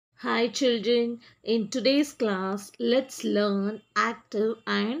Hi children, in today's class, let's learn active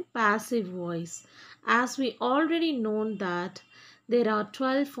and passive voice. As we already know that there are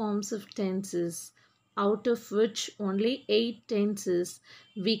 12 forms of tenses, out of which only 8 tenses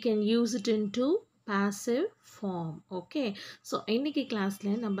we can use it into passive form. Okay, so இன்னைக்கு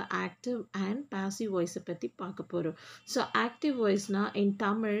கிளாஸ்ல நம்ம active and passive voice பத்தி பார்க்க போறோம். So active voice na in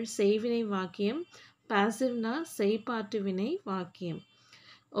Tamil செய்வினை வாக்கியம், passive na செய்பாட்டு வினை வாக்கியம்.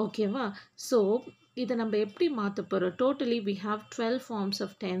 ஓகேவா ஸோ இதை நம்ம எப்படி மாற்ற போகிறோம் totally we have 12 forms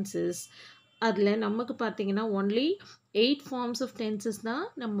of tenses அதில் நமக்கு பார்த்தீங்கன்னா ஒன்லி 8 ஃபார்ம்ஸ் ஆஃப் டென்சஸ் தான்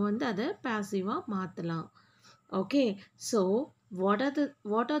நம்ம வந்து அதை பாசிவாக மாற்றலாம் okay so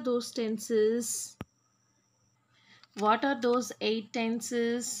what are those tenses what are those 8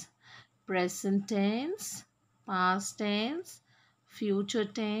 tenses present tense past tense future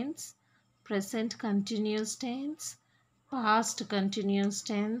tense present continuous tense past continuous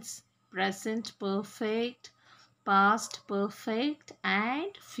tense, present perfect, past perfect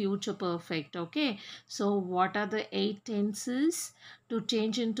and future perfect. Okay, so what are the 8 tenses to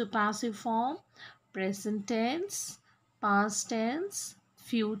change into passive form? Present tense, past tense,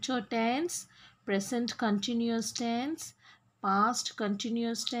 future tense, present continuous tense, past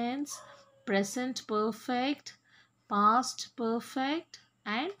continuous tense, present perfect, past perfect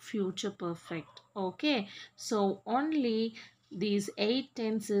and future perfect. Okay, so only these 8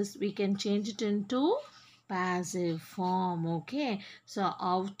 tenses we can change it into passive form. Okay, so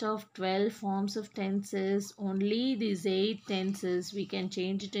out of 12 forms of tenses only these 8 tenses we can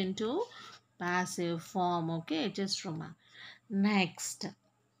change it into passive form. Okay, just remember. Next,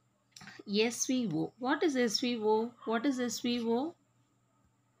 SVO. What is SVO? What is SVO?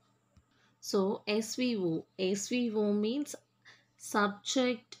 So SVO means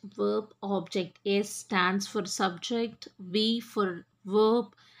subject verb object. S stands for subject, V for verb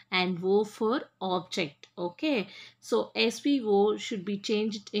and O for object. Okay, so SVO should be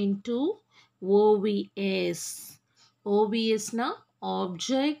changed into OVS. OVS na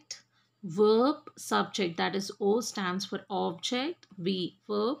object verb subject, that is O stands for object, V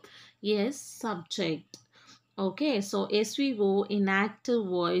verb, S subject. Okay, so SVO in active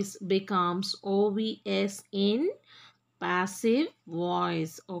voice becomes OVS in passive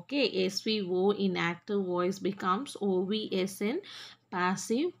voice. Okay, SVO in active voice becomes OVS in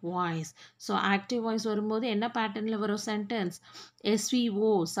passive voice. So active voice வரும்போது என்ன பேட்டர்ன்ல வரும் sentence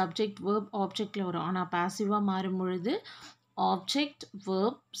SVO subject verb objectல வரும் ஆனா பாசிவா மாறும் பொழுது object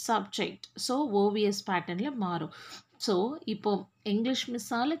verb subject so OVS பேட்டர்ன்ல மாறும் ஸோ இப்போ இங்கிலீஷ்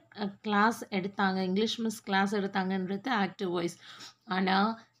மிஸ்ஸால் கிளாஸ் எடுத்தாங்க English miss class எடுத்தாங்கன்றது active voice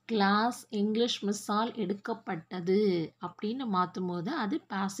ஆனால் கிளாஸ் இங்கிலீஷ் மிஸ்ஸால் எடுக்கப்பட்டது அப்படின்னு மாற்றும் போது அது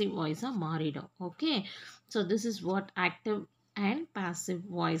பாசிவ் வாய்ஸாக மாறிடும் okay so this is what active and passive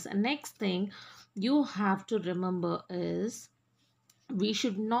voice next thing you have to remember is we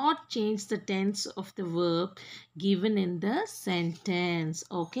should not change the tense of the verb given in the sentence.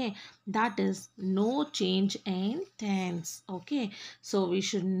 Okay, that is no change in tense. Okay, so we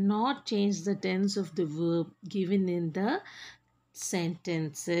should not change the tense of the verb given in the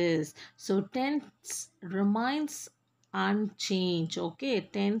sentences. So tense remains unchanged. Okay,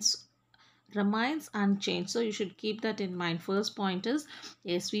 tense remains unchanged, so you should keep that in mind. First point is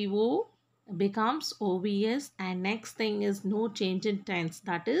SVO becomes OVS and next thing is no change in tense,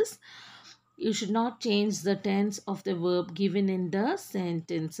 that is you should not change the tense of the verb given in the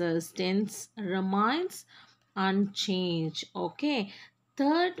sentences. Tense remains unchanged. Okay,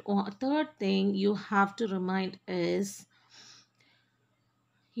 third thing you have to remind is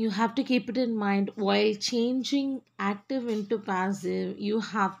you have to keep it in mind while changing active into passive you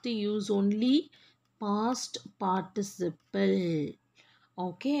have to use only past participle.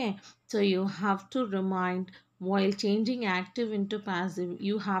 Okay, so you have to remind while changing active into passive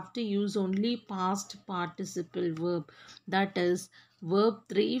you have to use only past participle verb, that is verb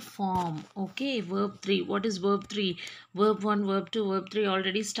 3 form. Okay, verb 3. What is verb 3? Verb 1, verb 2, verb 3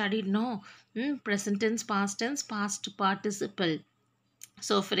 already studied. No, present tense, past participle.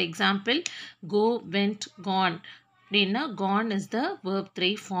 So for example, go, went, gone. Gone is the verb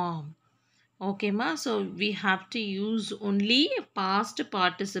 3 form. Okay ma, so we have to use only past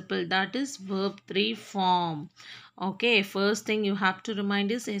participle, that is verb 3 form. Okay, first thing you have to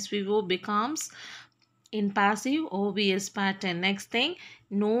remind is SVO becomes in passive OVS pattern. Next thing,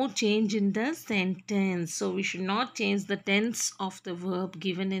 no change in the sentence. So we should not change the tense of the verb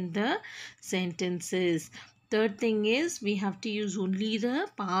given in the sentences. Third thing is we have to use only the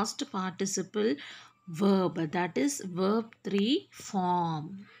past participle verb, that is verb 3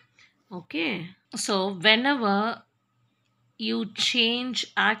 form. Okay, so whenever you change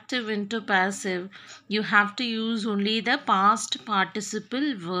active into passive, you have to use only the past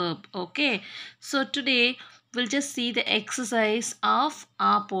participle verb. Okay, so today we'll just see the exercise of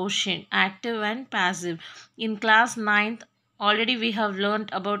our portion, active and passive. In class ninth, already we have learned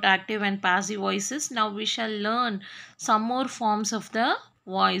about active and passive voices. Now we shall learn some more forms of the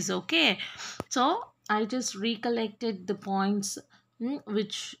voice. Okay, so I just recollected the points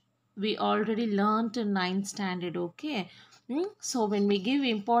which we already learned in ninth standard. Okay, so when we give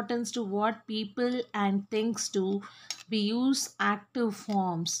importance to what people and things do, we use active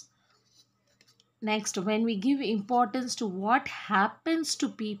forms. Next, when we give importance to what happens to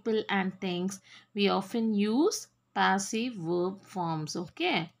people and things, we often use passive verb forms.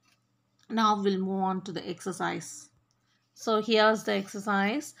 Okay, now we'll move on to the exercise. So here's the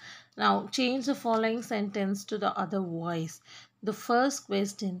exercise. Now change the following sentence to the other voice. The first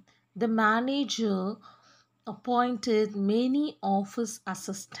question: the manager appointed many office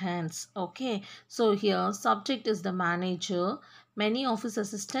assistants. Okay, so here subject is the manager, many office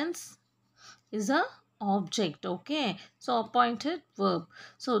assistants is a object. Okay, so appointed verb.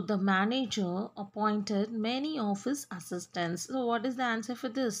 So the manager appointed many office assistants. So what is the answer for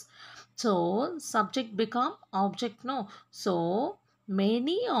this? So subject become object, no? So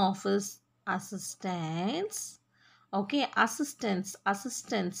many office assistants. Okay,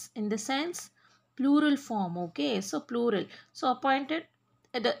 assistants in the sense plural form. Okay, so plural. So appointed,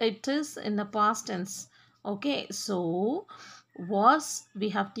 it is in the past tense. Okay, so was we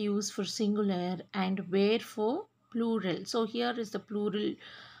have to use for singular and where for plural. So here is the plural.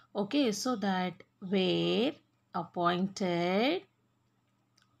 Okay, so that were appointed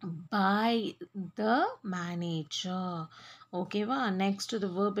by the manager. Okay, next to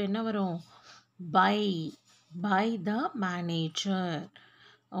the verb என்ன வரும்? By the manager.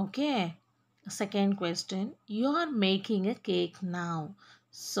 Okay, second question: you are making a cake now.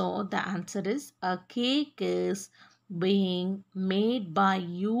 So the answer is a cake is being made by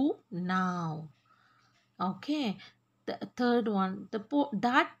you now. Okay, the third one: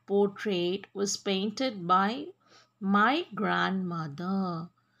 that portrait was painted by my grandmother.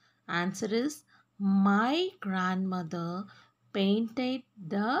 Answer is my grandmother painted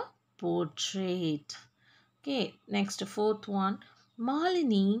the portrait. Okay, next fourth one: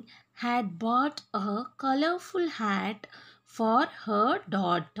 Malini had bought a colorful hat for her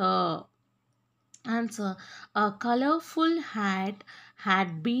daughter. Answer: a colorful hat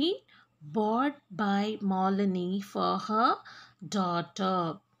had been bought by Malini for her daughter.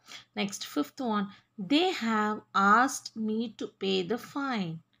 Next fifth one: they have asked me to pay the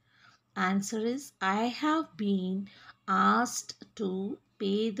fine. Answer is I have been asked to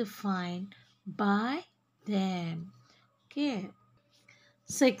pay the fine by them. Okay.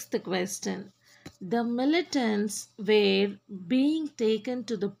 Sixth question: the militants were being taken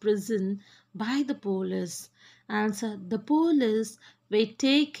to the prison by the police. Answer: the police were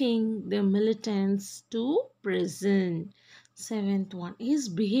taking the militants to prison. Seventh one: his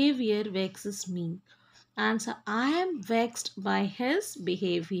behavior vexes me. Answer: I am vexed by his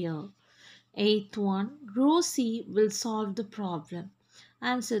behavior. Eighth one: Rosie will solve the problem.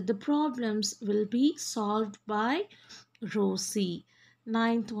 Answer: the problems will be solved by Rosie.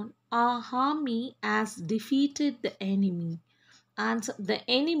 Ninth one: our army has defeated the enemy. Answer: the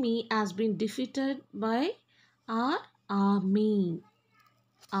enemy has been defeated by our army.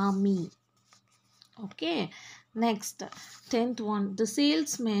 Army. Okay, next, 10th one: the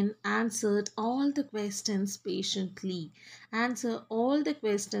salesman answered all the questions patiently. Answer: all the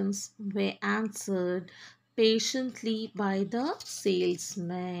questions were answered patiently by the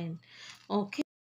salesman. Okay.